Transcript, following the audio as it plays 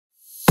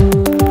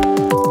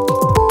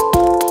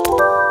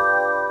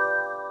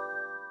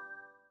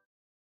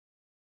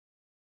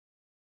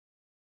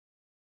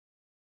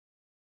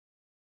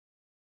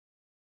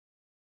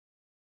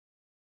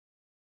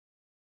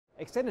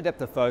Extended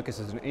depth of focus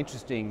is an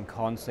interesting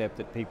concept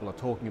that people are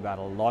talking about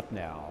a lot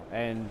now,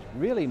 and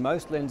really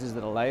most lenses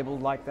that are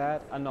labelled like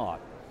that are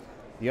not.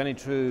 The only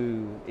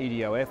true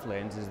EDOF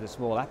lens is the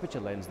small aperture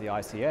lens, the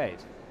IC8.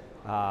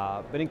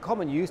 But in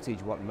common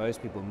usage, what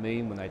most people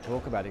mean when they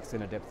talk about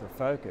extended depth of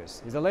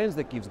focus is a lens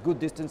that gives good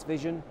distance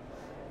vision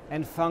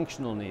and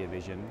functional near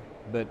vision,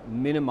 but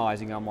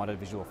minimising unwanted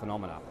visual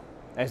phenomena,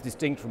 as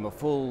distinct from a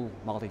full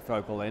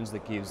multifocal lens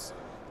that gives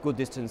good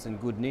distance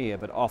and good near,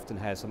 but often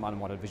has some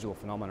unwanted visual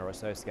phenomena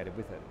associated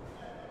with it.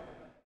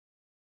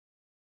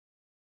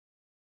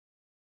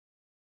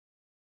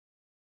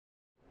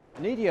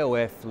 An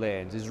EDOF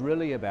lens is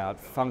really about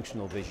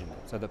functional vision,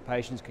 so that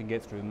patients can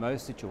get through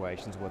most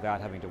situations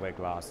without having to wear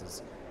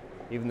glasses,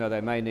 even though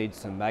they may need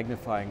some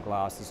magnifying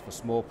glasses for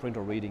small print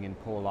or reading in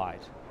poor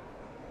light.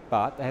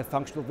 But they have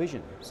functional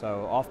vision,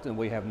 so often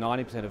we have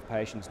 90% of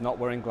patients not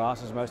wearing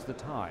glasses most of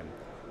the time,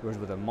 whereas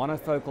with a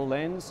monofocal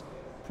lens,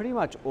 pretty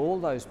much all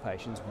those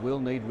patients will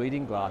need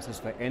reading glasses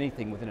for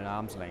anything within an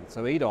arm's length.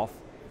 So EDOF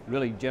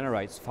really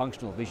generates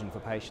functional vision for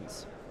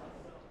patients.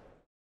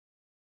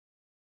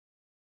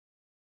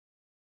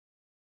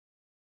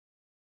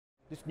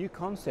 This new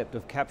concept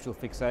of capsule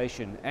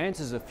fixation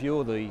answers a few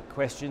of the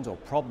questions or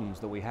problems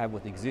that we have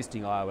with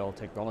existing IOL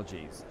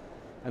technologies.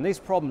 And these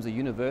problems are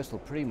universal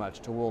pretty much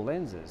to all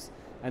lenses.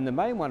 And the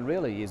main one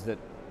really is that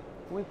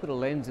when we put a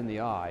lens in the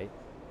eye,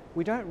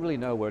 we don't really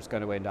know where it's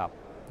going to end up.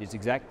 Its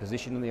exact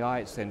position in the eye,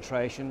 its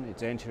centration,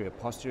 its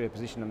anterior-posterior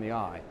position in the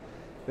eye.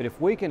 But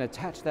if we can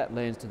attach that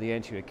lens to the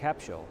anterior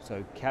capsule,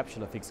 so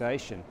capsular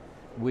fixation,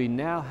 we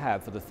now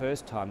have for the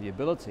first time the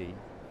ability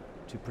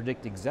to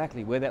predict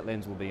exactly where that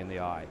lens will be in the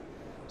eye.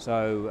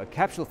 So a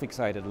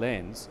capsule-fixated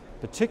lens,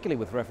 particularly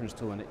with reference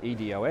to an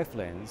EDOF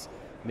lens,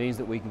 means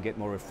that we can get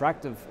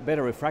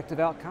better refractive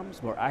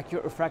outcomes, more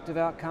accurate refractive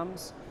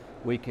outcomes.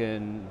 We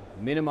can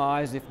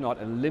minimise, if not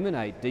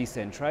eliminate,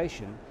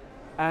 decentration,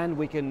 and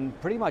we can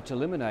pretty much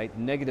eliminate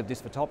negative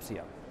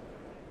dysphotopsia.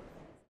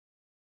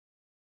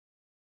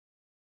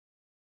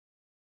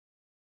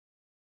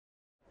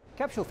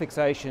 Capsule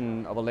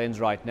fixation of a lens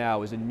right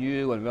now is a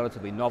new and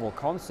relatively novel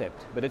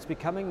concept, but it's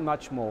becoming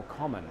much more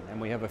common, and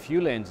we have a few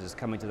lenses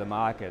coming to the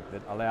market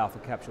that allow for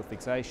capsule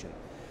fixation.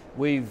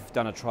 We've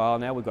done a trial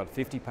now, we've got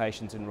 50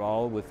 patients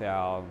enrolled with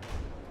our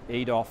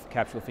EDOF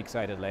capsule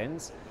fixated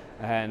lens,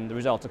 and the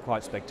results are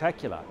quite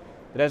spectacular.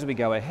 But as we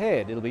go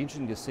ahead, it'll be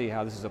interesting to see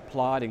how this is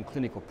applied in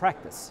clinical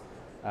practice.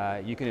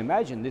 You can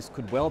imagine this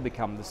could well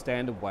become the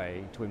standard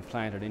way to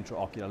implant an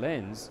intraocular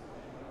lens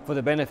for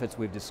the benefits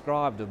we've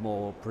described of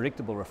more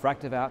predictable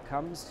refractive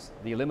outcomes,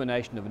 the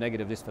elimination of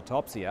negative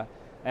dysphotopsia,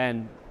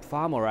 and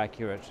far more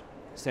accurate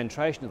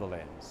centration of the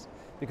lens.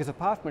 Because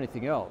apart from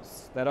anything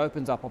else, that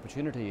opens up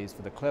opportunities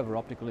for the clever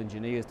optical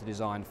engineers to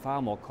design far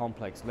more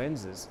complex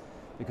lenses,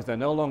 because they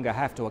no longer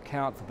have to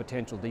account for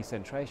potential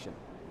decentration.